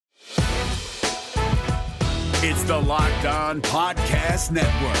It's the Locked On Podcast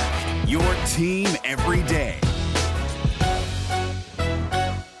Network, your team every day.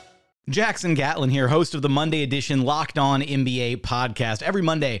 Jackson Gatlin here, host of the Monday edition Locked On NBA podcast. Every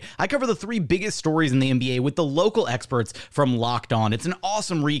Monday, I cover the three biggest stories in the NBA with the local experts from Locked On. It's an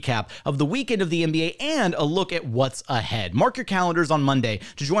awesome recap of the weekend of the NBA and a look at what's ahead. Mark your calendars on Monday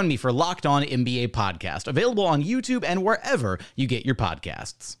to join me for Locked On NBA podcast, available on YouTube and wherever you get your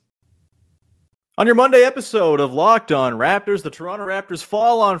podcasts. On your Monday episode of Locked On Raptors, the Toronto Raptors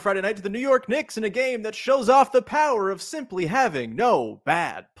fall on Friday night to the New York Knicks in a game that shows off the power of simply having no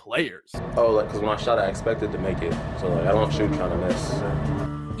bad players. Because when I shot, I expected to make it. So, I don't shoot trying to miss.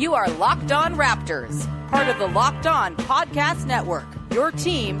 You are Locked On Raptors, part of the Locked On Podcast Network, your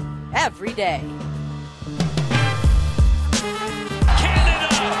team every day.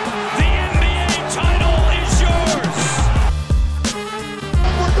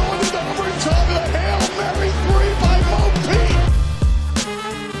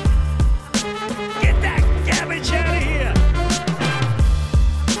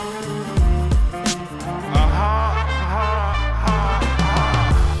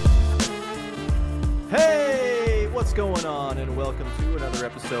 What's going on, and welcome to another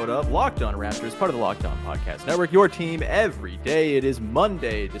episode of Locked On Raptors, part of the Locked On Podcast Network, your team every day. It is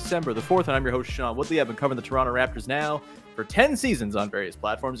Monday, December the 4th, and I'm your host, Sean Woodley. I've been covering the Toronto Raptors now for 10 seasons on various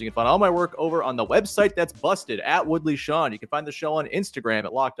platforms. You can find all my work over on the website that's busted, at Woodley Sean. You can find the show on Instagram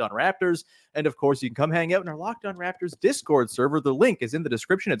at Locked On Raptors, and of course, you can come hang out in our Locked On Raptors Discord server. The link is in the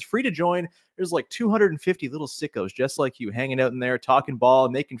description. It's free to join. There's like 250 little sickos just like you hanging out in there, talking ball,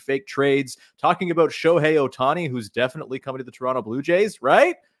 making fake trades, talking about Shohei Ohtani, who's definitely coming to the Toronto Blue Jays,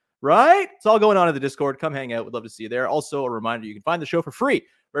 right? It's all going on in the Discord. Come hang out. We'd love to see you there. Also, a reminder, you can find the show for free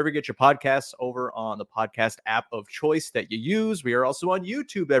wherever you get your podcasts over on the podcast app of choice that you use. We are also on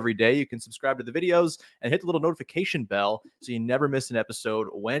YouTube every day. You can subscribe to the videos and hit the little notification bell so you never miss an episode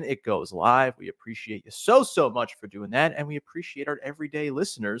when it goes live. We appreciate you so much for doing that, and we appreciate our everyday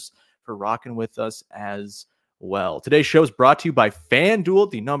listeners for rocking with us as well. Today's show is brought to you by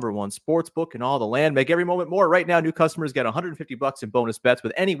FanDuel, the number one sports book in all the land. Make every moment more. Right now, new customers get $150 in bonus bets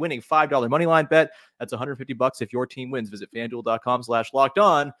with any winning $5 moneyline bet. That's $150 if your team wins. Visit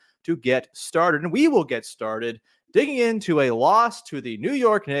FanDuel.com/lockedon to get started. And we will get started digging into a loss to the New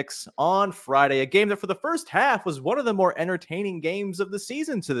York Knicks on Friday, a game that for the first half was one of the more entertaining games of the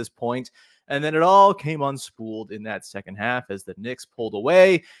season to this point. And then it all came unspooled in that second half as the Knicks pulled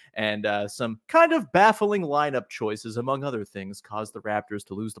away, and some kind of baffling lineup choices, among other things, caused the Raptors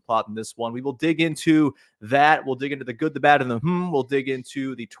to lose the plot in this one. We will dig into that. We'll dig into the good, the bad, and the We'll dig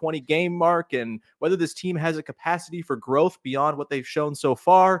into the 20-game mark and whether this team has a capacity for growth beyond what they've shown so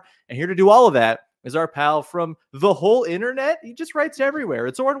far. And here to do all of that is our pal from the whole internet. He just writes everywhere.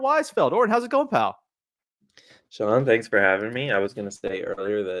 It's Oren Weisfeld. Oren, how's it going, pal? Sean, thanks for having me. I was going to say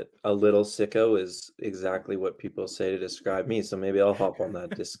earlier that a little sicko is exactly what people say to describe me. So maybe I'll hop on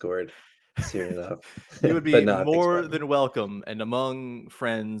that Discord soon enough. You would be more than welcome and among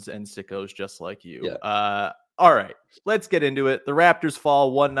friends and sickos just like you. Yeah. All right, let's get into it. The Raptors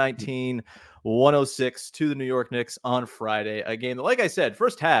fall 119-106 to the New York Knicks on Friday. A game that, like I said,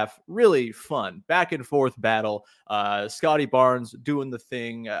 first half, really fun, back and forth battle. Scotty Barnes doing the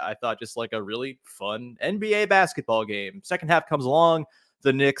thing. I thought just like a really fun NBA basketball game. Second half comes along.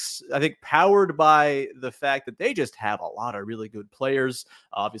 The Knicks, I think, powered by the fact that they just have a lot of really good players.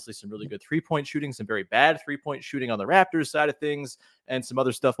 Obviously, some really good three-point shooting, some very bad three-point shooting on the Raptors side of things, and some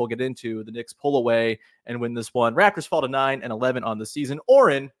other stuff we'll get into. The Knicks pull away and win this one. Raptors fall to 9-11 on the season.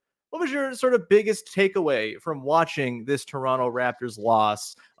 Oren, what was your sort of biggest takeaway from watching this Toronto Raptors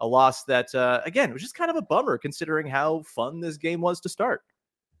loss? A loss that, again, was just kind of a bummer considering how fun this game was to start.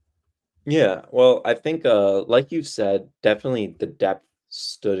 Yeah, well, I think, like you said, definitely the depth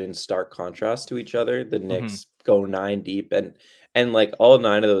stood in stark contrast to each other. The Knicks go 9 deep, and like all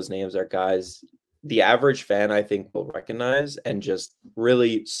 9 of those names are guys the average fan, I think, will recognize, and just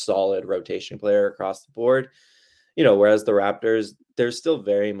really solid rotation player across the board. Whereas the Raptors, they're still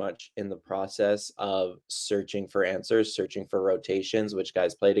very much in the process of searching for answers, searching for rotations, which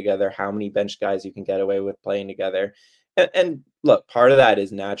guys play together, how many bench guys you can get away with playing together. And look, part of that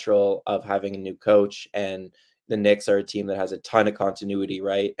is natural of having a new coach, and the Knicks are a team that has a ton of continuity,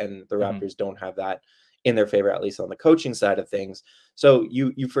 right? And the Raptors don't have that in their favor, at least on the coaching side of things. So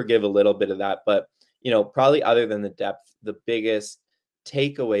you forgive a little bit of that. But, probably other than the depth, the biggest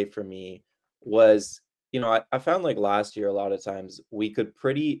takeaway for me was, I found like last year, a lot of times we could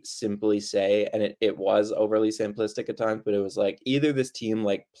pretty simply say, and it was overly simplistic at times, but it was like either this team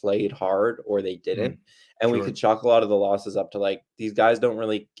like played hard or they didn't. And we could chalk a lot of the losses up to like, these guys don't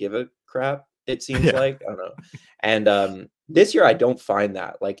really give a crap it seems like. I don't know. And this year I don't find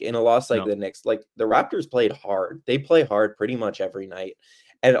that. Like in a loss like No. the Knicks, like the Raptors played hard. They play hard pretty much every night.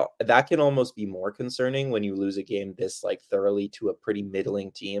 And that can almost be more concerning when you lose a game this like thoroughly to a pretty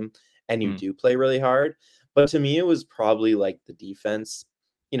middling team and you do play really hard. But to me, it was probably like the defense,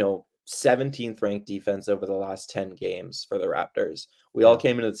 17th ranked defense over the last 10 games for the Raptors. We all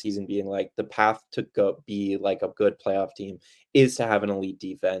came into the season being like, the path to go be like a good playoff team is to have an elite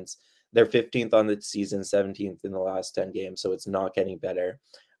defense. They're 15th on the season, 17th in the last 10 games, so it's not getting better.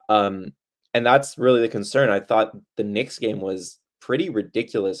 And that's really the concern. I thought the Knicks game was pretty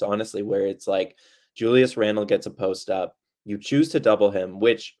ridiculous, honestly, where it's like Julius Randle gets a post up, you choose to double him,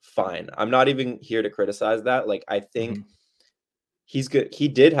 which fine. I'm not even here to criticize that. Like, I think he's good. He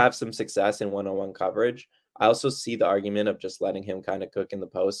did have some success in one-on-one coverage. I also see the argument of just letting him kind of cook in the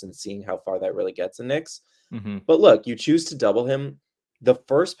post and seeing how far that really gets the Knicks. But look, you choose to double him. The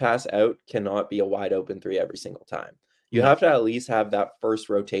first pass out cannot be a wide open three every single time. You have to at least have that first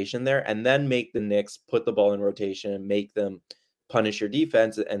rotation there and then make the Knicks put the ball in rotation and make them punish your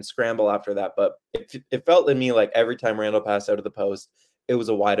defense and scramble after that. But it felt to me like every time Randall passed out of the post, it was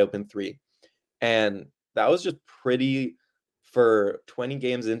a wide open three. And that was just pretty, for 20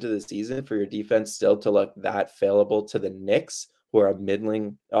 games into the season, for your defense still to look that failable to the Knicks, who are a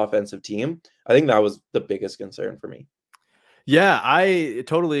middling offensive team. I think that was the biggest concern for me. Yeah, I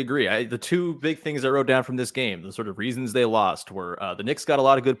totally agree. The two big things I wrote down from this game, the sort of reasons they lost, were the Knicks got a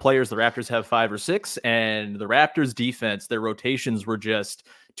lot of good players. The Raptors have 5 or 6, and the Raptors defense, their rotations were just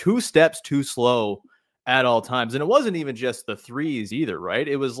 2 steps too slow at all times. And it wasn't even just the threes either, right?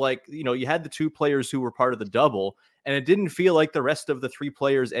 It was like, you had the 2 players who were part of the double, and it didn't feel like the rest of the 3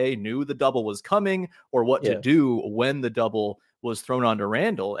 players, knew the double was coming or what to do when the double was thrown onto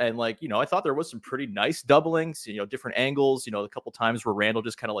Randall. And I thought there was some pretty nice doublings, different angles, a couple times where Randall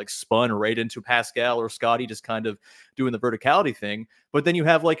just kind of like spun right into Pascal or Scotty, just kind of doing the verticality thing. But then you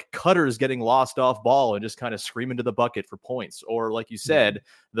have like cutters getting lost off ball and just kind of screaming to the bucket for points. Or like you said,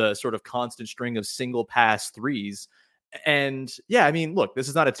 the sort of constant string of single pass threes. And yeah, I mean, look, this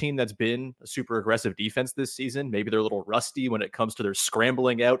is not a team that's been a super aggressive defense this season. Maybe they're a little rusty when it comes to their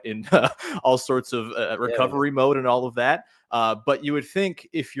scrambling out in all sorts of recovery mode and all of that. But you would think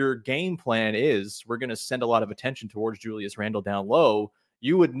if your game plan is we're going to send a lot of attention towards Julius Randle down low,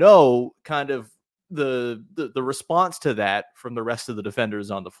 you would know kind of the response to that from the rest of the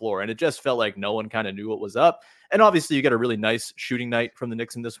defenders on the floor. And it just felt like no one kind of knew what was up. And obviously you got a really nice shooting night from the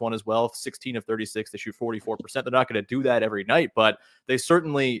Knicks in this one as well. 16 of 36, they shoot 44%. They're not going to do that every night, but they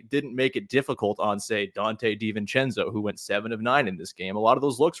certainly didn't make it difficult on, say, Dante DiVincenzo, who went 7 of 9 in this game. A lot of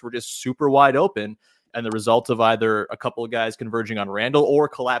those looks were just super wide open, and the result of either a couple of guys converging on Randall or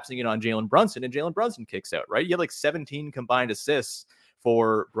collapsing it on Jalen Brunson, and Jalen Brunson kicks out, right? You had like 17 combined assists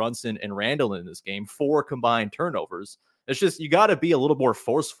for Brunson and Randall in this game, 4 combined turnovers. It's just, you got to be a little more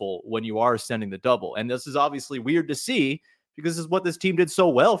forceful when you are sending the double. And this is obviously weird to see because this is what this team did so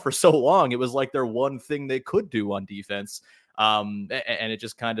well for so long. It was like their one thing they could do on defense. And it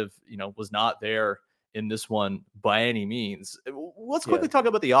just kind of, was not there in this one by any means. Let's quickly talk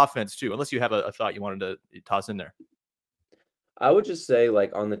about the offense too, unless you have a thought you wanted to toss in there. I would just say,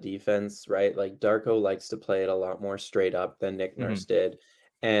 like, on the defense, right? Like, Darko likes to play it a lot more straight up than Nick Nurse did.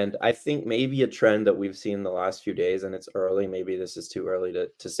 And I think maybe a trend that we've seen the last few days, and it's early, maybe this is too early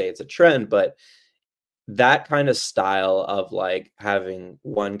to say it's a trend, but that kind of style of like having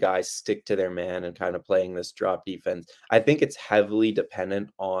one guy stick to their man and kind of playing this drop defense, I think it's heavily dependent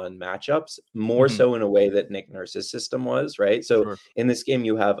on matchups, more so in a way that Nick Nurse's system was, right? So in this game,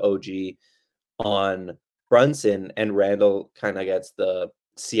 you have OG on Brunson, and Randall kind of gets the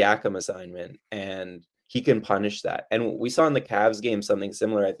Siakam assignment, and he can punish that. And we saw in the Cavs game something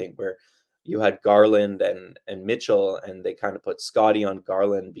similar, I think, where you had Garland and Mitchell, and they kind of put Scotty on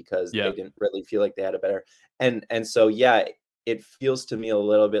Garland because they didn't really feel like they had a better. And so, yeah, it feels to me a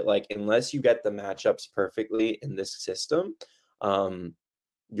little bit like unless you get the matchups perfectly in this system,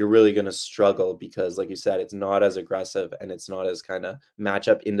 you're really going to struggle because, like you said, it's not as aggressive and it's not as kind of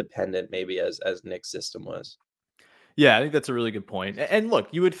matchup independent maybe as Nick's system was. Yeah, I think that's a really good point. And look,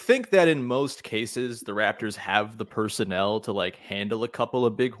 you would think that in most cases, the Raptors have the personnel to like handle a couple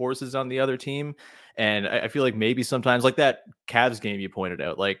of big horses on the other team. And I feel like maybe sometimes like that Cavs game you pointed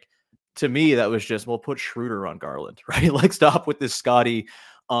out, like to me, that was just, well, put Schroeder on Garland, right? Like stop with this Scotty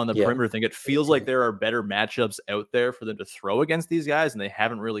on the perimeter thing. It feels like there are better matchups out there for them to throw against these guys, and they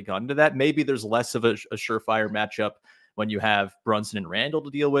haven't really gotten to that. Maybe there's less of a surefire matchup when you have Brunson and Randall to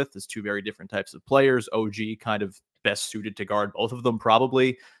deal with as two very different types of players. OG kind of best suited to guard both of them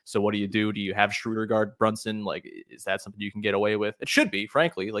probably. So what do you do? Do you have Schroeder guard Brunson? Like, is that something you can get away with? It should be,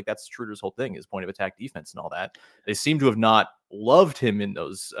 frankly. Like, that's Schroeder's whole thing, is point of attack defense and all that. They seem to have not loved him in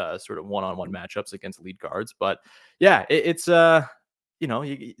those sort of one-on-one matchups against lead guards. But yeah, it's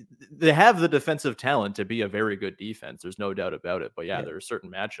they have the defensive talent to be a very good defense. There's no doubt about it. But yeah, there are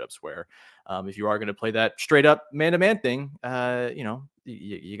certain matchups where if you are going to play that straight up man-to-man thing,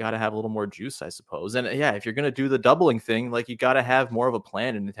 you got to have a little more juice, I suppose. And yeah, if you're going to do the doubling thing, like, you got to have more of a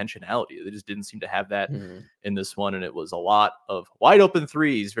plan and intentionality. They just didn't seem to have that in this one. And it was a lot of wide open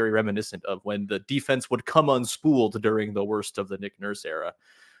threes, very reminiscent of when the defense would come unspooled during the worst of the Nick Nurse era.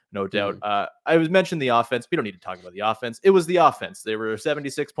 No doubt. I was mentioned the offense. We don't need to talk about the offense. It was the offense. They were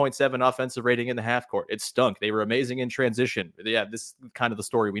 76.7 offensive rating in the half court. It stunk. They were amazing in transition. Yeah, this is kind of the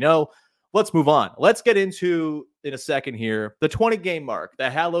story we know. Let's move on. Let's get into, in a second here, the 20-game mark, the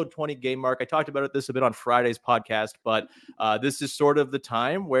hallowed 20-game mark. I talked about this a bit on Friday's podcast, but this is sort of the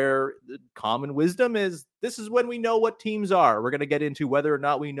time where the common wisdom is this is when we know what teams are. We're going to get into whether or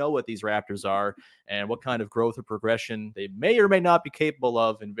not we know what these Raptors are and what kind of growth or progression they may or may not be capable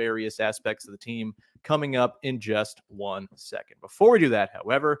of in various aspects of the team coming up in just 1 second. Before we do that,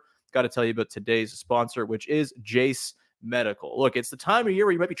 however, got to tell you about today's sponsor, which is Jace Medical. Look, it's the time of year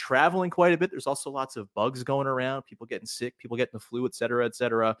where you might be traveling quite a bit. There's also lots of bugs going around, people getting sick, people getting the flu, et cetera, et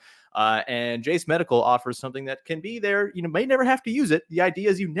cetera. And Jace Medical offers something that can be there. You may never have to use it. The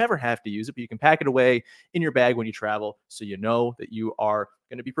idea is you never have to use it, but you can pack it away in your bag when you travel, so you know that you are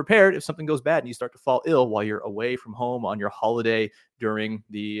going to be prepared if something goes bad and you start to fall ill while you're away from home on your holiday during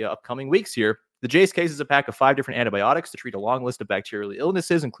the upcoming weeks here. The Jace case is a pack of 5 different antibiotics to treat a long list of bacterial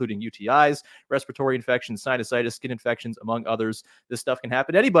illnesses, including UTIs, respiratory infections, sinusitis, skin infections, among others. This stuff can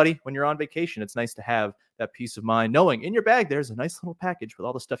happen to anybody when you're on vacation. It's nice to have that peace of mind knowing in your bag there's a nice little package with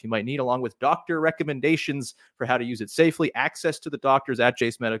all the stuff you might need, along with doctor recommendations for how to use it safely, access to the doctors at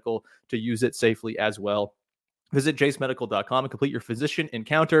Jace Medical to use it safely as well. Visit jacemedical.com and complete your physician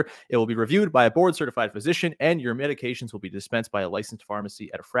encounter. It will be reviewed by a board-certified physician, and your medications will be dispensed by a licensed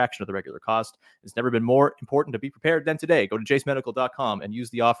pharmacy at a fraction of the regular cost. It's never been more important to be prepared than today. Go to jacemedical.com and use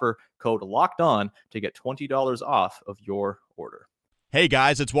the offer code LOCKEDON to get $20 off of your order. Hey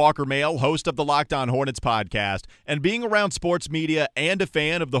guys, it's Walker Mail, host of the Locked On Hornets podcast, and being around sports media and a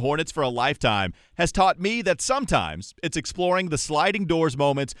fan of the Hornets for a lifetime has taught me that sometimes it's exploring the sliding doors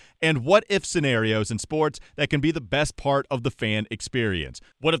moments and what-if scenarios in sports that can be the best part of the fan experience.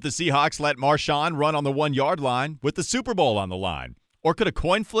 What if the Seahawks let Marshawn run on the 1-yard line with the Super Bowl on the line? Or could a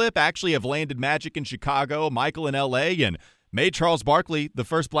coin flip actually have landed Magic in Chicago, Michael in L.A., and made Charles Barkley the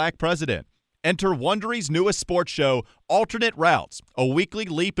first black president? Enter Wondery's newest sports show, Alternate Routes, a weekly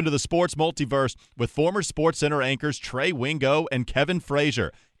leap into the sports multiverse with former SportsCenter anchors Trey Wingo and Kevin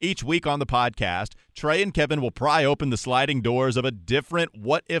Frazier. Each week on the podcast, Trey and Kevin will pry open the sliding doors of a different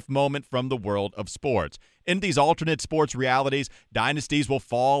what-if moment from the world of sports. In these alternate sports realities, dynasties will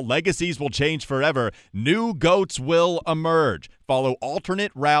fall, legacies will change forever, new GOATs will emerge. Follow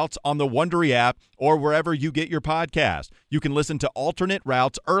Alternate Routes on the Wondery app or wherever you get your podcast. You can listen to Alternate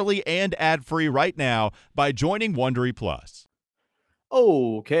Routes early and ad-free right now by joining Wondery Plus.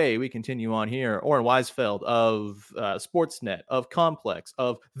 Okay, we continue on here. Oren Weisfeld of Sportsnet, of Complex,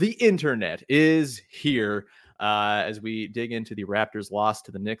 of the Internet is here as we dig into the Raptors' loss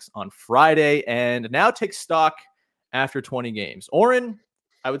to the Knicks on Friday and now take stock after 20 games. Oren,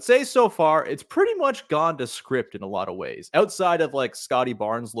 I would say so far, it's pretty much gone to script in a lot of ways. Outside of like Scotty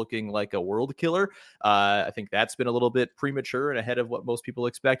Barnes looking like a world killer, I think that's been a little bit premature and ahead of what most people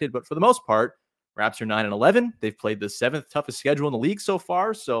expected. But for the most part, Raps are 9-11. They've played the 7th toughest schedule in the league so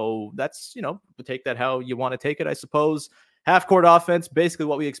far. So that's, take that how you want to take it, I suppose. Half-court offense, basically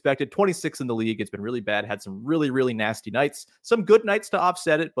what we expected. 26th in the league. It's been really bad. Had some really, really nasty nights. Some good nights to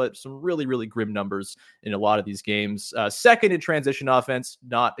offset it, but some really, really grim numbers in a lot of these games. Second in transition offense,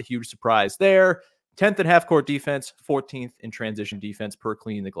 not a huge surprise there. 10th in half-court defense, 14th in transition defense per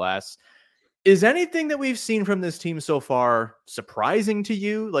cleaning the glass. Is anything that we've seen from this team so far surprising to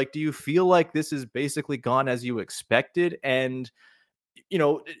you? Like, do you feel like this is basically gone as you expected? And,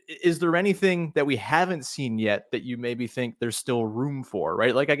 is there anything that we haven't seen yet that you maybe think there's still room for,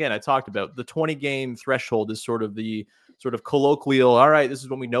 right? Like, again, I talked about the 20-game threshold is sort of the colloquial, all right, this is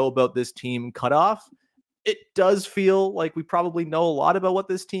when we know about this team cutoff. It does feel like we probably know a lot about what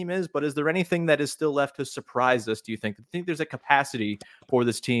this team is, but is there anything that is still left to surprise us, do you think? Do you think there's a capacity for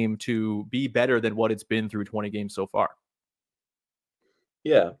this team to be better than what it's been through 20 games so far?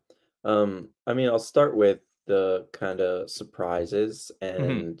 Yeah. I'll start with the kind of surprises.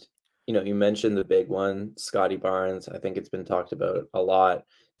 And You mentioned the big one, Scotty Barnes. I think it's been talked about a lot.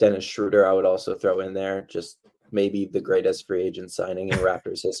 Dennis Schroeder, I would also throw in there. Just maybe the greatest free agent signing in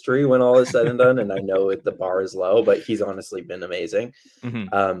Raptors history when all is said and done. And I know the bar is low, but he's honestly been amazing.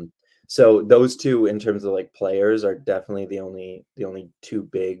 Mm-hmm. So those two, in terms of like players, are definitely the only two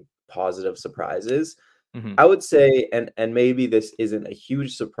big positive surprises. Mm-hmm. I would say, and maybe this isn't a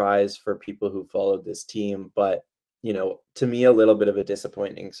huge surprise for people who followed this team, but to me, a little bit of a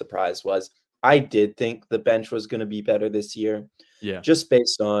disappointing surprise was I did think the bench was going to be better this year, Yeah. just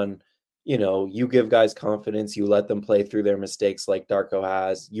based on, you give guys confidence, you let them play through their mistakes like Darko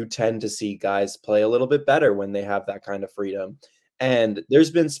has. You tend to see guys play a little bit better when they have that kind of freedom. And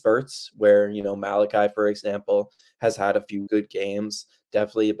there's been spurts where, Malachi, for example, has had a few good games,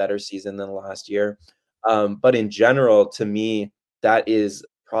 definitely a better season than last year. But in general, to me, that is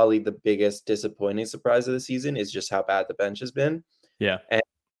probably the biggest disappointing surprise of the season is just how bad the bench has been. Yeah. And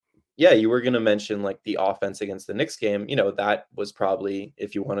yeah, you were going to mention like the offense against the Knicks game. That was probably,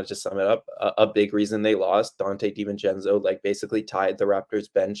 if you wanted to sum it up, a big reason they lost. Dante DiVincenzo like basically tied the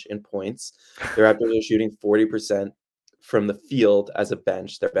Raptors bench in points. The Raptors are shooting 40% from the field as a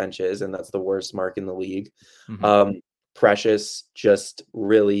bench, their benches, and that's the worst mark in the league. Mm-hmm. Precious just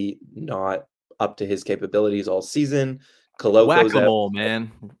really not up to his capabilities all season. Koloko's out. Whack-a-mole,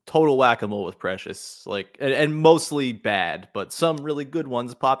 man. Total whack-a-mole with Precious. Like, and mostly bad, but some really good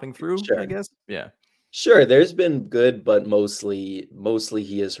ones popping through, I Sure. guess. Yeah. Sure, there's been good, but mostly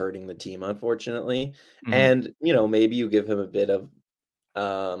he is hurting the team, unfortunately. Mm-hmm. And, maybe you give him a bit of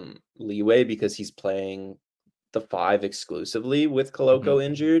leeway because he's playing the 5 exclusively with Mm-hmm. Koloko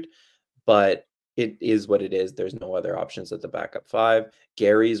injured, but it is what it is. There's no other options at the backup 5.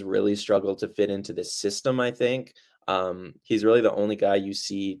 Gary's really struggled to fit into this system, I think. He's really the only guy you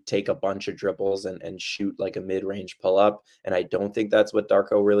see take a bunch of dribbles and shoot like a mid-range pull-up, and I don't think that's what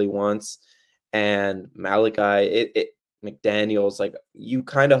Darko really wants. And Malachi, McDaniels, like you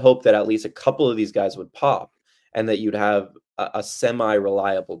kind of hope that at least a couple of these guys would pop and that you'd have a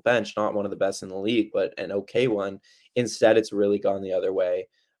semi-reliable bench, not one of the best in the league, but an okay one. Instead, it's really gone the other way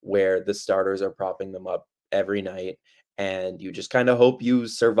where the starters are propping them up every night. And you just kind of hope you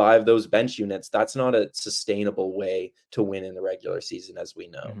survive those bench units. That's not a sustainable way to win in the regular season, as we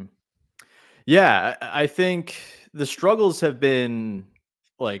know. Mm-hmm. Yeah, I think the struggles have been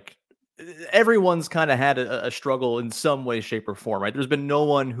like everyone's kind of had a struggle in some way, shape, or form, right? There's been no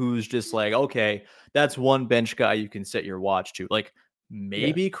one who's just like, okay, that's one bench guy you can set your watch to. Like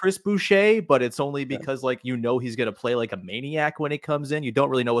maybe Chris Boucher, but it's only because like he's gonna play like a maniac when he comes in. You don't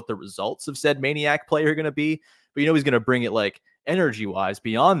really know what the results of said maniac player are gonna be, but he's gonna bring it like energy wise.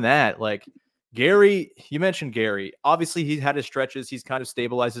 Beyond that, like Gary, you mentioned Gary. Obviously, he's had his stretches. He's kind of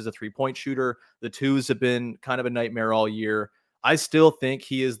stabilized as a 3-point shooter. The twos have been kind of a nightmare all year. I still think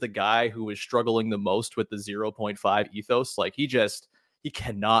he is the guy who is struggling the most with the 0.5 ethos. Like he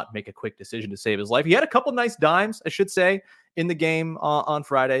cannot make a quick decision to save his life. He had a couple nice dimes, I should say, in the game on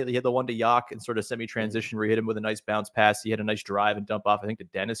Friday. He had the one to Yak and sort of semi-transition where he hit him with a nice bounce pass. He had a nice drive and dump off, I think, to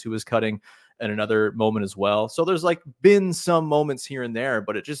Dennis, who was cutting, and another moment as well. So there's like been some moments here and there,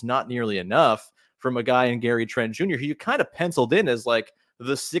 but it's just not nearly enough from a guy in Gary Trent Jr., who you kind of penciled in as like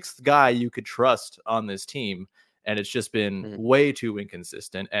the 6th guy you could trust on this team. And it's just been way too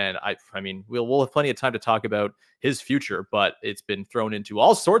inconsistent. And I mean, we'll have plenty of time to talk about his future, but it's been thrown into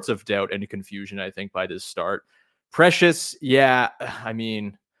all sorts of doubt and confusion, I think, by this start. Precious, yeah, I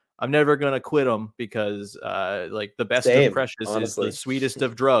mean, I'm never going to quit him because like the best of Precious honestly is the sweetest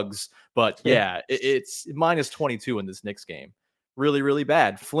of drugs. But yeah, it's minus 22 in this Knicks game. Really, really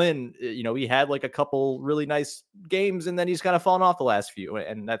bad. Flynn, he had like a couple really nice games and then he's kind of fallen off the last few.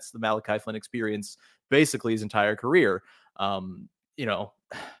 And that's the Malachi Flynn experience basically his entire career.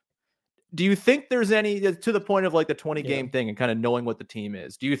 Do you think there's any, to the point of like the 20 game thing and kind of knowing what the team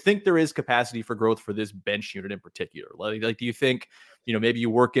is, do you think there is capacity for growth for this bench unit in particular? Like do you think, maybe you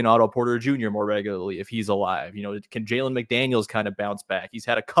work in Otto Porter Jr. more regularly if he's alive? Can Jalen McDaniels kind of bounce back? He's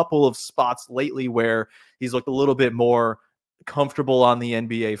had a couple of spots lately where he's looked a little bit more comfortable on the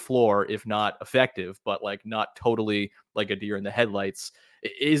NBA floor, if not effective, but like not totally like a deer in the headlights.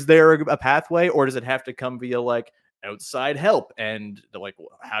 Is there a pathway, or does it have to come via like outside help? And like,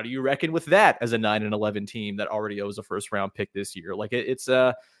 how do you reckon with that as a 9-11 team that already owes a 1st round pick this year? Like it's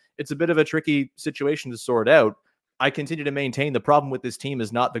a bit of a tricky situation to sort out. I continue to maintain the problem with this team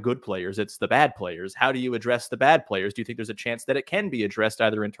is not the good players, it's the bad players. How do you address the bad players? Do you think there's a chance that it can be addressed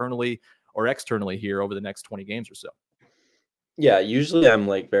either internally or externally here over the next 20 games or so? Yeah, usually I'm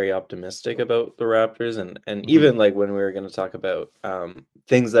like very optimistic about the Raptors, and Mhm. even like when we were going to talk about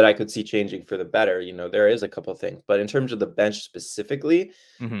things that I could see changing for the better, there is a couple things. But in terms of the bench specifically,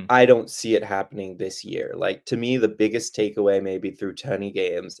 Mhm. I don't see it happening this year. Like, to me, the biggest takeaway maybe through 20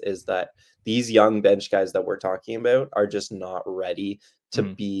 games is that these young bench guys that we're talking about are just not ready to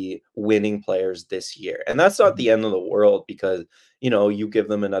Mhm. be winning players this year. And that's not Mhm. the end of the world because, you give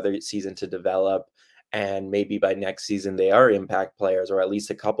them another season to develop, and maybe by next season they are impact players, or at least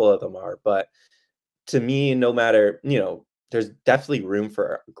a couple of them are. But to me, no matter, there's definitely room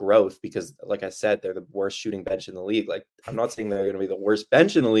for growth because, like I said, they're the worst shooting bench in the league. Like, I'm not saying they're going to be the worst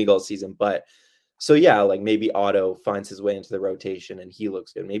bench in the league all season, but so yeah, like maybe Otto finds his way into the rotation and he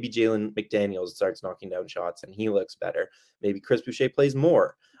looks good. Maybe Jalen McDaniels starts knocking down shots and he looks better. Maybe Chris Boucher plays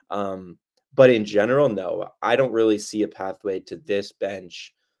more. Um, but in general, no, I don't really see a pathway to this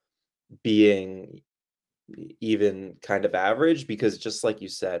bench being even kind of average because, just like you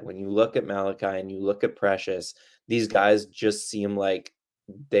said, when you look at Malachi and you look at Precious, these guys just seem like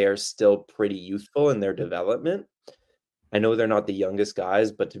they are still pretty youthful in their development. I know they're not the youngest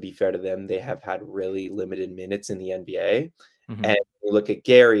guys, but to be fair to them, they have had really limited minutes in the NBA. Mhm. And when you look at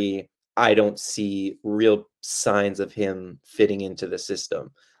Gary, I don't see real signs of him fitting into the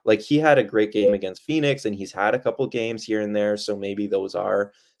system. Like, he had a great game against Phoenix and he's had a couple games here and there. So maybe those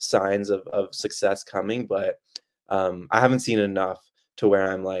are signs of success coming, but I haven't seen enough to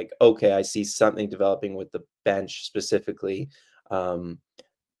where I'm like, okay, I see something developing with the bench specifically. Um,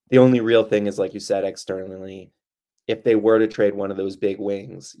 the only real thing is, like you said, externally, if they were to trade one of those big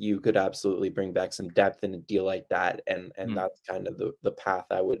wings, you could absolutely bring back some depth in a deal like that, and Mhm. that's kind of the path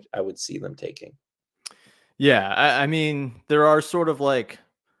I would see them taking. Yeah, I mean, there are sort of like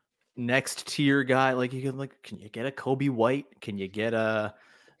next tier guy. Like can you get a Kobe White? Can you get a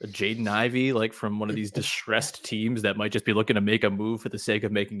Jaden Ivey like from one of these distressed teams that might just be looking to make a move for the sake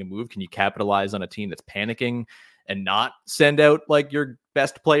of making a move? Can you capitalize on a team that's panicking and not send out like your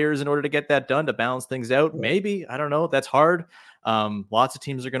best players in order to get that done to balance things out? Yeah, Maybe, I don't know. That's hard. Lots of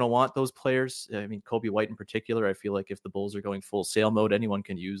teams are going to want those players. I mean, Kobe White in particular, I feel like if the Bulls are going full sale mode, anyone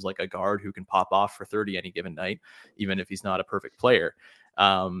can use like a guard who can pop off for 30 any given night, even if he's not a perfect player.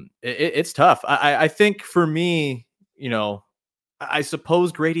 It's tough. I think for me, I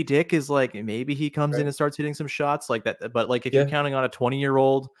suppose Grady Dick is like maybe he comes in right. and starts hitting some shots like that. But like if you're Yeah, counting on a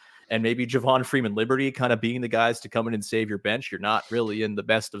 20-year-old and maybe Javon Freeman Liberty kind of being the guys to come in and save your bench, you're not really in the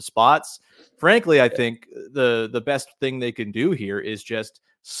best of spots. Frankly, I yeah, think the best thing they can do here is just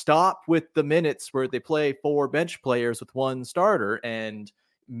stop with the minutes where they play 4 bench players with 1 starter, and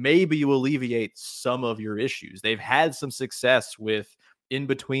maybe you alleviate some of your issues. They've had some success with in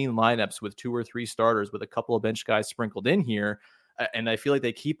between lineups with 2 or 3 starters with a couple of bench guys sprinkled in here. And I feel like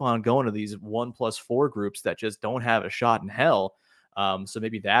they keep on going to these 1+4 groups that just don't have a shot in hell. So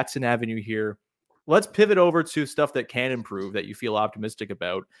maybe that's an avenue here. Let's pivot over to stuff that can improve that you feel optimistic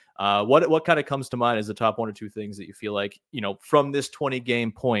about. What kind of comes to mind as the top 1 or 2 things that you feel like, from this 20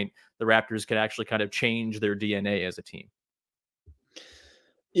 game point, the Raptors can actually kind of change their DNA as a team?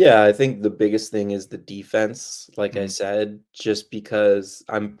 yeah. I think the biggest thing is the defense. Like I Mm-hmm. said, just because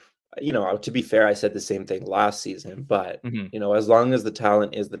to be fair, I said the same thing last season, but Mm-hmm. as long as the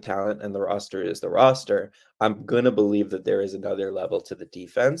talent is the talent and the roster is the roster, I'm gonna believe that there is another level to the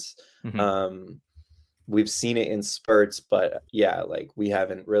defense. Mm-hmm. Um, We've seen it in spurts, but yeah, like we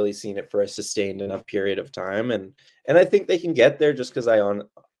haven't really seen it for a sustained enough period of time, and I think they can get there just because I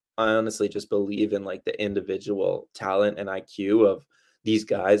honestly just believe in like the individual talent and IQ of these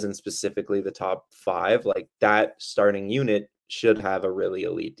guys, and specifically the top 5. Like, that starting unit should have a really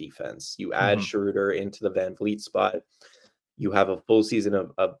elite defense. You add Mm-hmm. Schroeder into the Van Vliet spot. You have a full season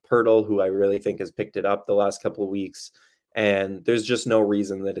of Pirtle, who I really think has picked it up the last couple of weeks. And there's just no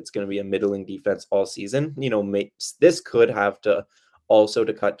reason that it's going to be a middling defense all season. This could have to also,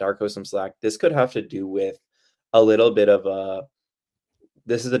 to cut Darko some slack, this could have to do with a little bit of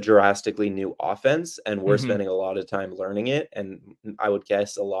this is a drastically new offense, and we're Mm-hmm. spending a lot of time learning it. And I would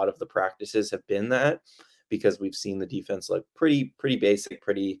guess a lot of the practices have been that, because we've seen the defense look pretty basic,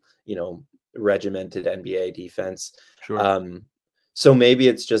 pretty, regimented NBA defense. Sure. Um, so maybe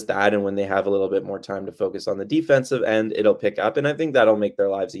it's just that, and when they have a little bit more time to focus on the defensive end, it'll pick up, and I think that'll make their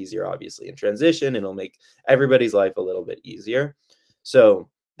lives easier. Obviously, in transition, it'll make everybody's life a little bit easier. So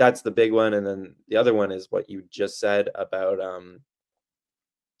that's the big one, and then the other one is what you just said about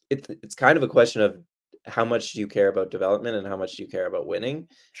it's kind of a question of how much do you care about development and how much do you care about winning. And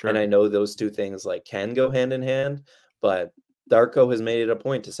Sure. I know those two things like can go hand in hand, but Darko has made it a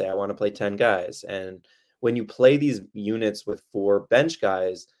point to say, I want to play 10 guys. And when you play these units with 4 bench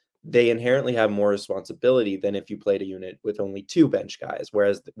guys, they inherently have more responsibility than if you played a unit with only 2 bench guys,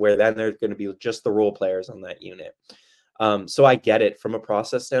 where then they're going to be just the role players on that unit. So I get it from a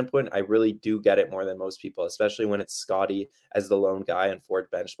process standpoint. I really do get it more than most people, especially when it's Scotty as the lone guy and 4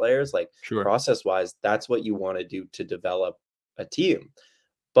 bench players. Like, Sure. process wise, that's what you want to do to develop a team,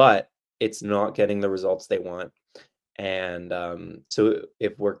 but it's not getting the results they want. And so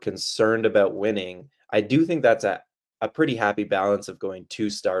if we're concerned about winning, I do think that's a pretty happy balance of going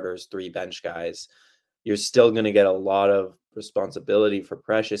 2 starters, 3 bench guys. You're still going to get a lot of responsibility for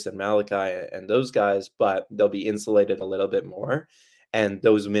Precious and Malachi and those guys, but they'll be insulated a little bit more. And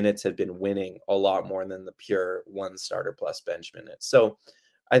those minutes have been winning a lot more than the pure 1 starter plus bench minutes. So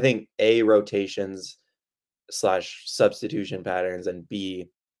I think A, rotations / substitution patterns, and B,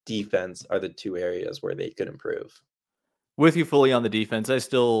 defense are the 2 areas where they could improve. With you fully on the defense. I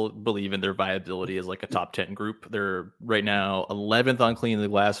still believe in their viability as like a top 10 group. They're right now 11th on clean the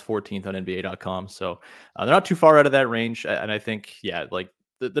glass, 14th on NBA.com. So they're not too far out of that range. And I think, yeah, like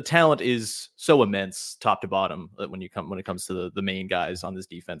the talent is so immense top to bottom when it comes to the main guys on this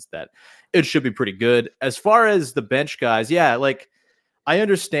defense that it should be pretty good. As far as the bench guys, yeah, like I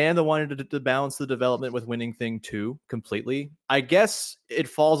understand the wanting to balance the development with winning thing too completely. I guess it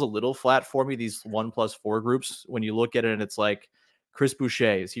falls a little flat for me, these 1+4 groups, when you look at it and it's like, Chris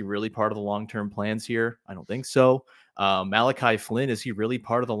Boucher, is he really part of the long-term plans here? I don't think so. Malachi Flynn, is he really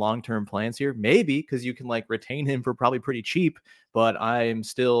part of the long-term plans here? Maybe, because you can like retain him for probably pretty cheap, but I'm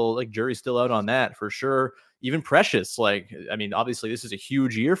still like, jury's still out on that for sure. Even Precious, like, I mean, obviously this is a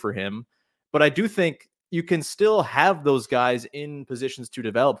huge year for him, but I do think you can still have those guys in positions to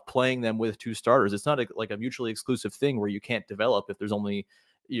develop, playing them with 2 starters. It's not like a mutually exclusive thing where you can't develop if there's only,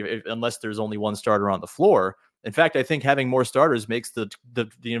 unless there's only 1 starter on the floor. In fact, I think having more starters makes the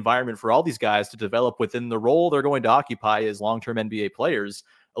environment for all these guys to develop within the role they're going to occupy as long-term NBA players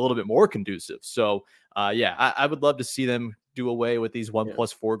a little bit more conducive. So yeah, I would love to see them do away with these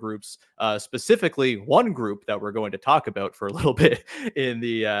 1+4 groups, specifically one group that we're going to talk about for a little bit in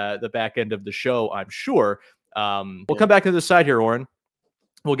the back end of the show, I'm sure. We'll come back to the side here, Oren.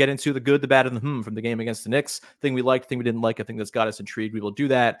 We'll get into the good, the bad, and the from the game against the Knicks. Thing we liked, thing we didn't like, a thing that's got us intrigued. We will do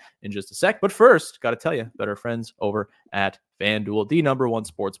that in just a sec. But first, got to tell you about our friends over at FanDuel, the #1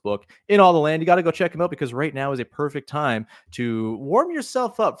 sports book in all the land. You got to go check them out because right now is a perfect time to warm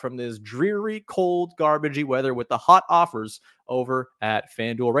yourself up from this dreary, cold, garbagey weather with the hot offers over at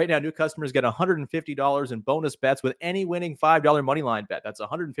FanDuel. Right now, new customers get $150 in bonus bets with any winning $5 money line bet. That's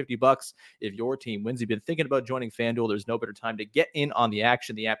 $150 if your team wins. You've been thinking about joining FanDuel. There's no better time to get in on the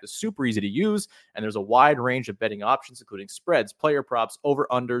action. The app is super easy to use, and there's a wide range of betting options, including spreads, player props,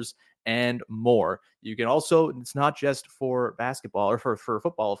 over-unders, and more. You can also, it's not just for basketball or for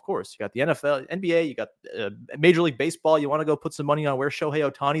football, of course. You got the NFL, NBA, you got Major League Baseball. You want to go put some money on where Shohei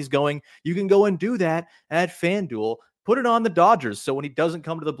Ohtani's going. You can go and do that at FanDuel. Put it on the Dodgers, so when he doesn't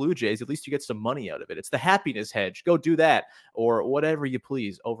come to the Blue Jays, at least you get some money out of it. It's the happiness hedge. Go do that, or whatever you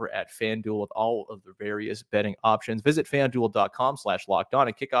please over at FanDuel with all of the various betting options. Visit FanDuel.com/lockedon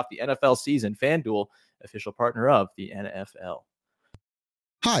and kick off the NFL season. FanDuel, official partner of the NFL.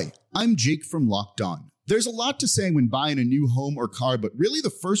 Hi, I'm Jake from Locked On. There's a lot to say when buying a new home or car, but really the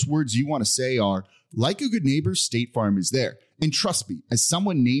first words you want to say are, like a good neighbor, State Farm is there. And trust me, as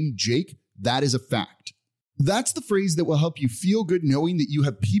someone named Jake, that is a fact. That's the phrase that will help you feel good knowing that you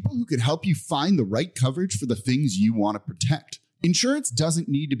have people who can help you find the right coverage for the things you want to protect. Insurance doesn't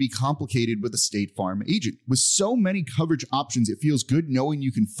need to be complicated with a State Farm agent. With so many coverage options, it feels good knowing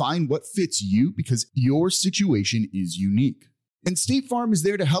you can find what fits you because your situation is unique. And State Farm is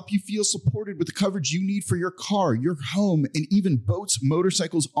there to help you feel supported with the coverage you need for your car, your home, and even boats,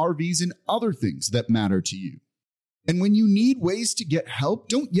 motorcycles, RVs, and other things that matter to you. And when you need ways to get help,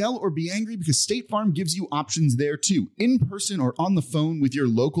 don't yell or be angry because State Farm gives you options there too, in person or on the phone with your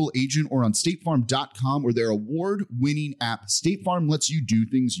local agent or on statefarm.com or their award-winning app. State Farm lets you do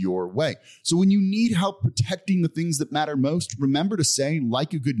things your way. So when you need help protecting the things that matter most, remember to say,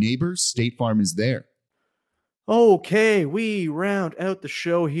 like a good neighbor, State Farm is there. Okay, we round out the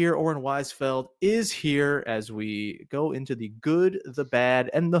show here. Oren Weisfeld is here as we go into the good, the bad,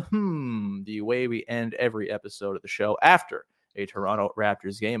 and the way we end every episode of the show after a Toronto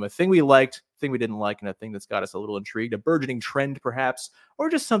Raptors game. A thing we liked, thing we didn't like, and a thing that's got us a little intrigued, a burgeoning trend perhaps, or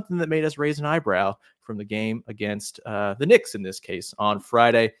just something that made us raise an eyebrow from the game against the Knicks in this case on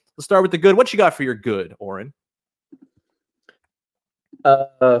Friday. Let's start with the good. What you got for your good, Oren?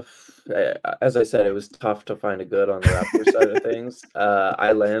 As I said, it was tough to find a good on the Raptors side of things.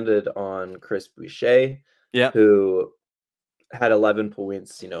 I landed on Chris Boucher, who had 11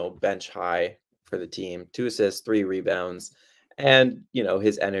 points, bench high for the team, 2 assists, 3 rebounds, And,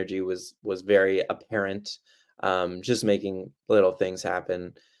 his energy was very apparent, just making little things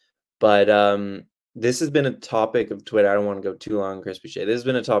happen. But this has been a topic of Twitter. I don't want to go too long, Chris Boucher. This has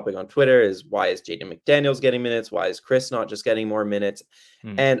been a topic on Twitter is why is Jaden McDaniels getting minutes? Why is Chris not just getting more minutes?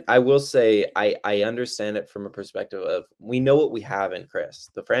 And I will say I understand it from a perspective of we know what we have in Chris.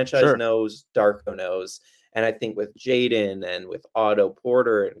 The franchise knows, Darko knows. And I think with Jaden and with Otto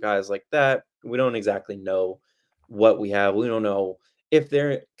Porter and guys like that, we don't exactly know what we have. We don't know if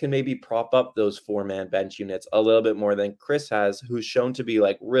there can maybe prop up those 4-man bench units a little bit more than Chris has, who's shown to be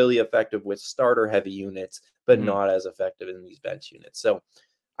like really effective with starter heavy units, but not as effective in these bench units. So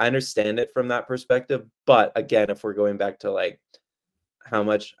I understand it from that perspective. But again, if we're going back to like how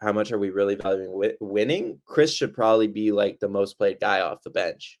much are we really valuing winning, Chris should probably be like the most played guy off the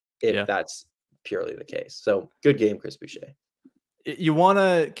bench if that's purely the case. So good game, Chris Boucher. You want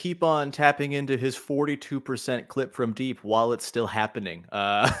to keep on tapping into his 42% clip from deep while it's still happening.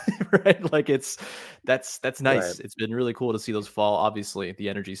 Right? Like that's nice. Right. It's been really cool to see those fall. Obviously the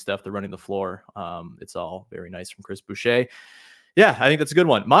energy stuff, the running the floor. It's all very nice from Chris Boucher. Yeah, I think that's a good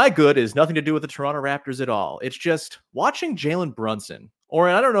one. My good is nothing to do with the Toronto Raptors at all. It's just watching Jalen Brunson. Or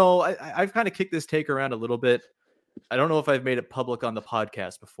I don't know. I've kind of kicked this take around a little bit. I don't know if I've made it public on the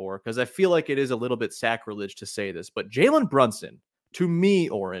podcast before because I feel like it is a little bit sacrilege to say this, but Jalen Brunson, to me,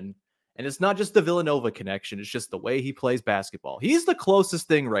 Oren, and it's not just the Villanova connection, it's just the way he plays basketball. He's the closest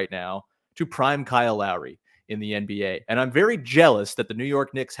thing right now to prime Kyle Lowry in the NBA. And I'm very jealous that the New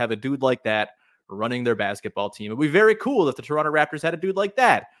York Knicks have a dude like that running their basketball team. It would be very cool if the Toronto Raptors had a dude like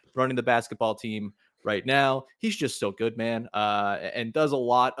that running the basketball team right now. He's just so good, man, and does a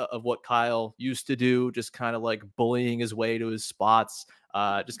lot of what Kyle used to do, just kind of like bullying his way to his spots.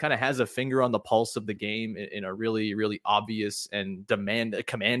 Just kind of has a finger on the pulse of the game in a really, really obvious and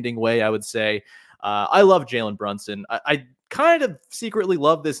commanding way, I would say. I love Jalen Brunson. I kind of secretly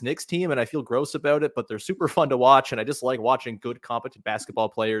love this Knicks team, and I feel gross about it, but they're super fun to watch, and I just like watching good, competent basketball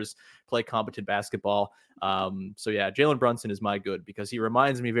players play competent basketball. So yeah, Jalen Brunson is my good because he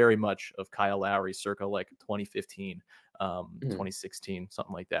reminds me very much of Kyle Lowry circa like 2015. 2016,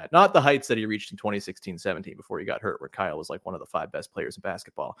 something like that. Not the heights that he reached in 2016-17 before he got hurt, where Kyle was like one of the 5 best players in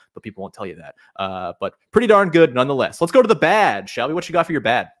basketball, but people won't tell you that. But pretty darn good nonetheless. Let's go to the bad, shall we? What you got for your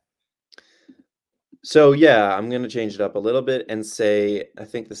bad? So yeah, I'm going to change it up a little bit and say, I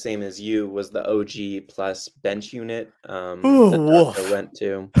think the same as you was the OG plus bench unit that went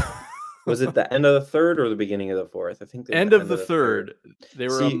to. Was it the end of the third or the beginning of the fourth? I think the end of the third. They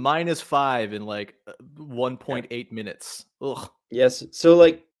were a -5 in like 1.8 minutes. Ugh. Yes. So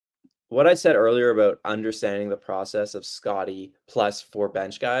like what I said earlier about understanding the process of Scotty plus 4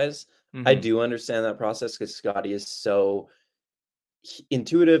 bench guys, I do understand that process because Scotty is so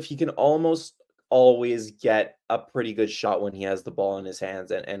intuitive. He can almost always get a pretty good shot when he has the ball in his hands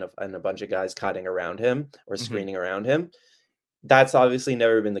and a bunch of guys cutting around him or screening around him. That's obviously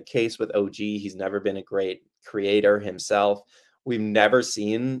never been the case with OG. He's never been a great creator himself. We've never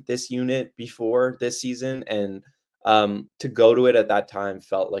seen this unit before this season. And to go to it at that time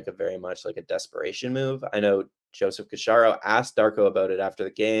felt like very much like a desperation move. I know Joseph Cacharo asked Darko about it after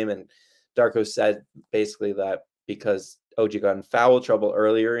the game. And Darko said basically that because OG got in foul trouble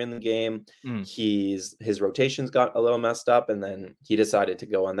earlier in the game, his rotations got a little messed up. And then he decided to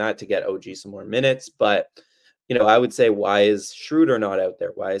go on that to get OG some more minutes. But I would say, why is Schroeder not out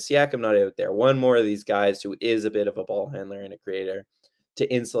there? Why is Siakam not out there? One more of these guys who is a bit of a ball handler and a creator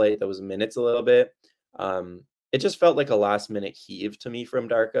to insulate those minutes a little bit. It just felt like a last-minute heave to me from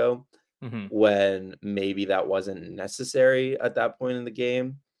Darko when maybe that wasn't necessary at that point in the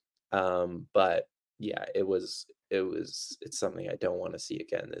game. But yeah, it's something I don't want to see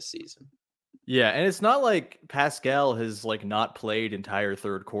again this season. Yeah, and it's not like Pascal has like not played entire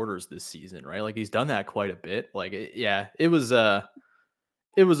third quarters this season, right? Like he's done that quite a bit. Like it was a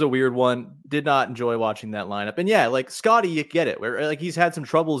weird one. Did not enjoy watching that lineup. And yeah, like Scotty, you get it. Where like he's had some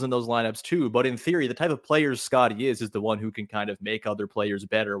troubles in those lineups too, but in theory, the type of player Scotty is the one who can kind of make other players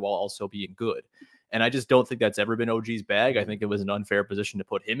better while also being good. And I just don't think that's ever been OG's bag. I think it was an unfair position to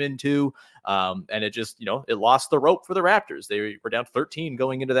put him into. And it just, it lost the rope for the Raptors. They were down 13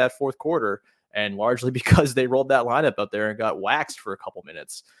 going into that fourth quarter, and largely because they rolled that lineup out there and got waxed for a couple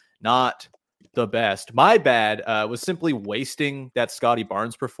minutes. Not the best. My bad was simply wasting that Scotty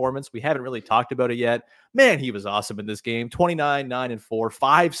Barnes performance. We haven't really talked about it yet. Man, he was awesome in this game. 29, 9 and 4,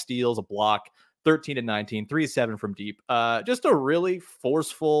 5 steals, a block, 13 and 19, 3-7 from deep. Just a really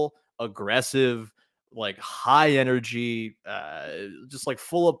forceful, aggressive, like high energy, just like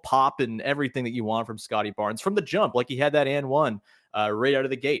full of pop and everything that you want from Scotty Barnes from the jump. Like he had that and one right out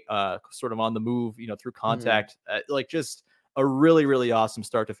of the gate, sort of on the move, through contact, like just a really, really awesome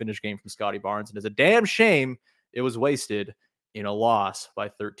start to finish game from Scotty Barnes. And it's a damn shame it was wasted in a loss by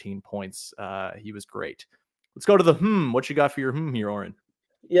 13 points. He was great. Let's go to the what you got for your here, Oren?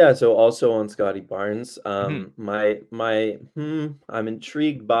 Yeah, so also on Scotty Barnes, Mhm. I'm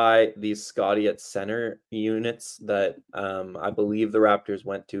intrigued by these Scotty at center units that I believe the Raptors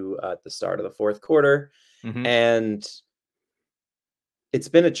went to at the start of the fourth quarter. Mhm. And it's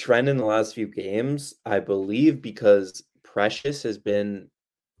been a trend in the last few games, I believe, because Precious has been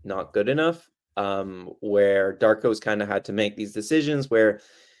not good enough, where Darko's kind of had to make these decisions where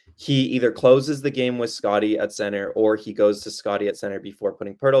he either closes the game with Scotty at center or he goes to Scotty at center before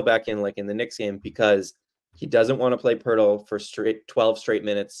putting Pirtle back in, like in the Knicks game, because he doesn't want to play Pirtle for 12 straight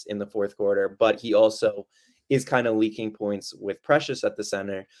minutes in the fourth quarter, but he also is kind of leaking points with Precious at the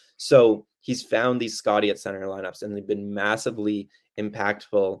center. So he's found these Scotty at center lineups, and they've been massively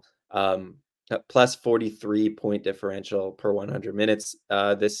impactful. Plus 43 point differential per 100 minutes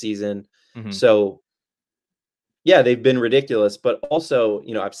this season. Mhm. So yeah, they've been ridiculous, but also,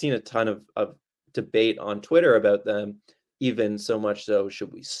 I've seen a ton of debate on Twitter about them, even so much so,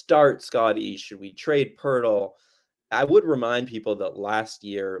 should we start Scotty? Should we trade Pirtle? I would remind people that last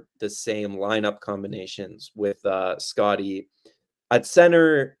year, the same lineup combinations with Scotty at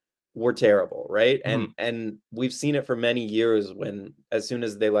center were terrible, right? Mhm. And we've seen it for many years when, as soon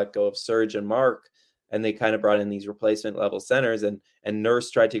as they let go of Serge and Mark, and they kind of brought in these replacement level centers, and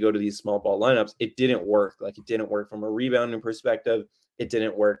Nurse tried to go to these small ball lineups, it didn't work. Like, it didn't work from a rebounding perspective. It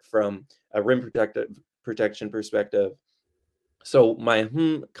didn't work from a rim protection perspective. So my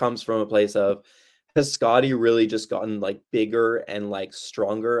comes from a place of, has Scotty really just gotten like bigger and like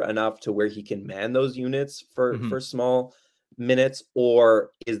stronger enough to where he can man those units for small minutes,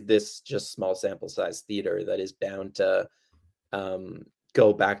 or is this just small sample size theater that is bound to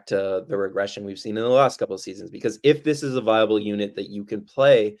go back to the regression we've seen in the last couple of seasons? Because if this is a viable unit that you can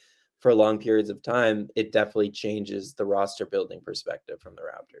play for long periods of time, it definitely changes the roster building perspective from the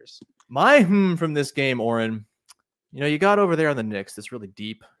Raptors. My from this game, Oren, you got over there on the Knicks, this really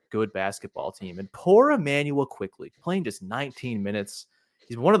deep, good basketball team, and poor Emmanuel Quickly playing just 19 minutes.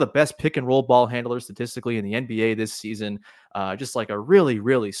 He's one of the best pick and roll ball handlers statistically in the NBA this season. Just like a really,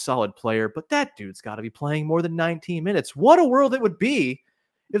 really solid player. But that dude's got to be playing more than 19 minutes. What a world it would be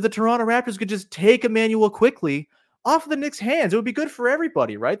if the Toronto Raptors could just take Emmanuel Quickly off of the Knicks' hands. It would be good for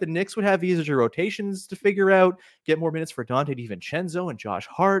everybody, right? The Knicks would have easier rotations to figure out, get more minutes for Dante DiVincenzo and Josh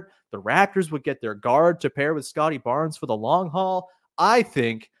Hart. The Raptors would get their guard to pair with Scotty Barnes for the long haul. I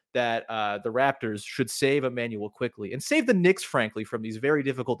think that the Raptors should save Emmanuel Quickly and save the Knicks, frankly, from these very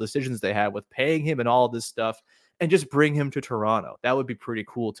difficult decisions they have with paying him and all of this stuff, and just bring him to Toronto. That would be pretty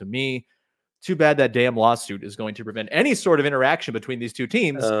cool to me. Too bad that damn lawsuit is going to prevent any sort of interaction between these two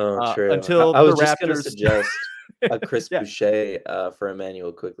teams Oh, true. until I the was just going to Raptors suggest a Chris yeah. Boucher for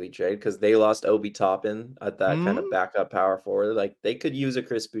Emmanuel Quickly trade, because they lost Obi Toppin at that kind of backup power forward. Like, they could use a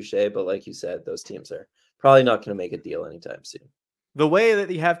Chris Boucher, but like you said, those teams are probably not going to make a deal anytime soon. The way that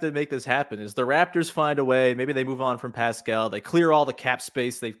you have to make this happen is the Raptors find a way. Maybe they move on from Pascal. They clear all the cap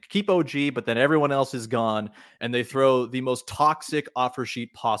space. They keep OG, but then everyone else is gone, and they throw the most toxic offer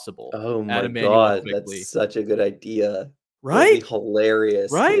sheet possible Oh at my Emmanuel God, Quickly. that's such a good idea. That'd Right? be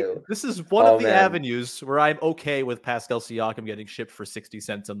hilarious Right? too. This is one Oh of the man, avenues where I'm okay with Pascal Siakam getting shipped for 60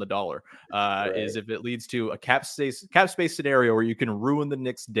 cents on the dollar. right. Is if it leads to a cap space scenario where you can ruin the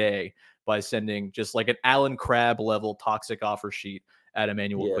Knicks' day by sending just like an Alan Crabb level toxic offer sheet at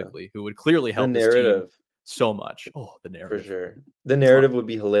Emmanuel Yeah. Quickly, who would clearly The help his team narrative, so much. Oh, the for narrative. sure. The narrative would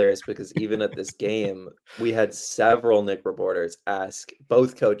be hilarious, because even at this game, we had several Knick reporters ask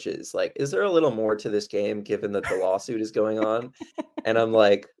both coaches, like, is there a little more to this game given that the lawsuit is going on? And I'm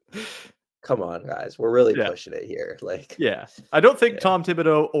like, come on, guys, we're really Yeah. pushing it here. Like, Yeah. I don't think Yeah. Tom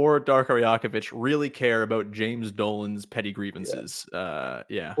Thibodeau or Darko Rajakovic really care about James Dolan's petty grievances.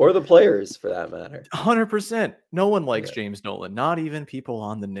 Yeah. or the players for that matter. 100%. No one likes Yeah. James Dolan, not even people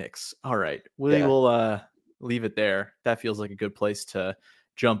on the Knicks. All right. We Yeah. will leave it there. That feels like a good place to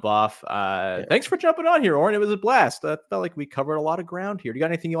jump off. Thanks for jumping on here, Oren. It was a blast. I felt like we covered a lot of ground here. Do you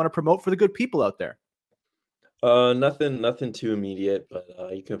got anything you want to promote for the good people out there? Nothing too immediate, but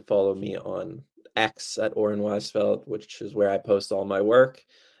you can follow me on X at Oren Weisfeld, which is where I post all my work.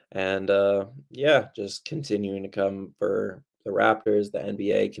 And yeah, just continuing to come for the Raptors, the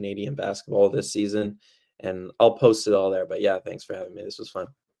NBA, Canadian basketball this season. And I'll post it all there. But yeah, thanks for having me. This was fun.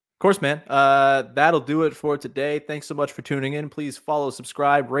 Of course, man. That'll do it for today. Thanks so much for tuning in. Please follow,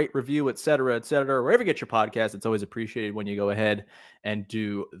 subscribe, rate, review, etc., wherever you get your podcast. It's always appreciated when you go ahead and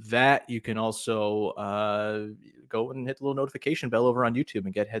do that. You can also go and hit the little notification bell over on YouTube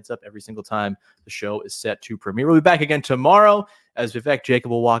and get heads up every single time the show is set to premiere. We'll be back again tomorrow as Vivek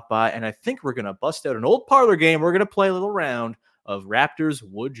Jacob will walk by, and I think we're going to bust out an old parlor game. We're going to play a little round of Raptors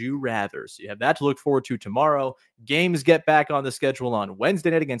Would You Rather. So you have that to look forward to tomorrow. Games get back on the schedule on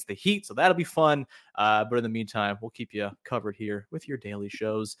Wednesday night against the Heat, so that'll be fun. But in the meantime, we'll keep you covered here with your daily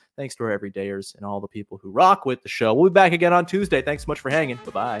shows. Thanks to our everydayers and all the people who rock with the show. We'll be back again on Tuesday. Thanks so much for hanging.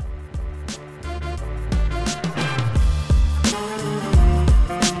 Bye-bye.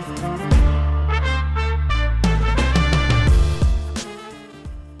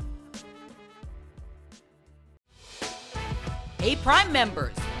 Hey, Prime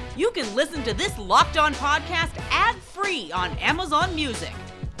members, you can listen to this Locked On podcast ad-free on Amazon Music.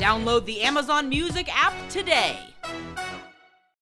 Download the Amazon Music app today.